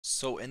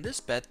So in this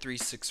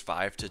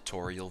Bet365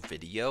 tutorial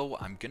video,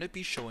 I'm going to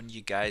be showing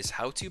you guys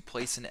how to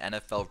place an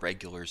NFL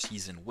regular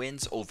season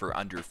wins over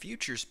under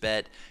futures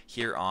bet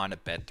here on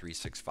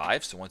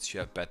Bet365. So once you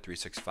have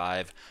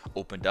Bet365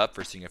 opened up,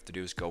 first thing you have to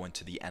do is go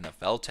into the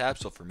NFL tab.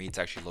 So for me, it's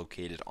actually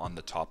located on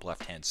the top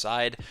left hand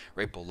side,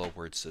 right below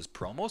where it says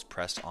promos.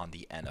 Press on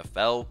the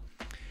NFL.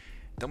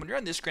 Then when you're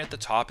on this screen at the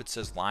top, it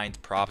says lines,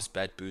 props,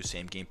 bet, boost,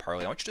 same game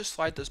parlay. I want you to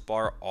slide this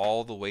bar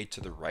all the way to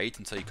the right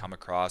until you come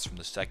across from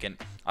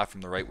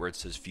the right where it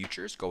says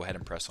futures. Go ahead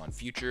and press on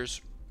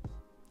futures.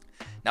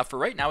 Now for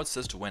right now it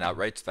says to win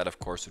outright, so that of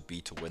course would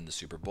be to win the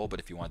Super Bowl, but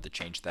if you wanted to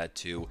change that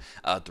to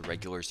the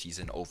regular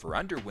season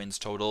over-under wins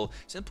total,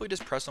 simply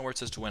just press on where it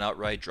says to win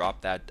outright,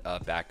 drop that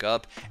back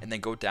up, and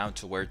then go down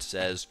to where it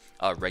says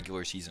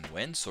regular season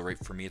wins. So right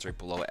for me it's right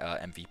below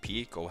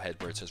MVP. Go ahead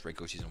where it says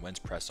regular season wins,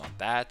 press on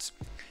that.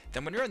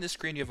 Then when you're on this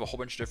screen, you have a whole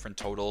bunch of different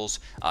totals.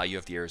 You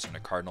have the Arizona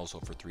Cardinals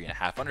over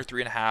 3.5, under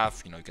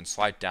 3.5. You can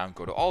slide down,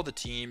 go to all the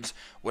teams,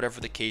 whatever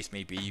the case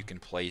may be, you can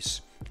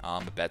place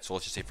a bet. So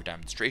let's just say for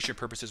demonstration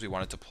purposes, we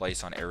wanted to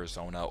place on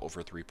Arizona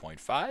over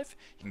 3.5.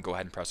 You can go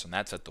ahead and press on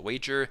that, set the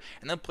wager,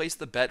 and then place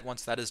the bet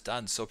once that is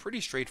done. So pretty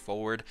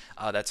straightforward.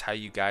 That's how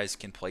you guys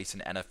can place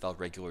an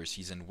NFL regular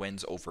season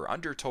wins over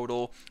under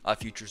total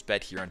futures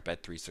bet here on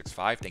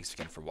Bet365. Thanks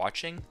again for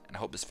watching, and I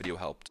hope this video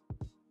helped.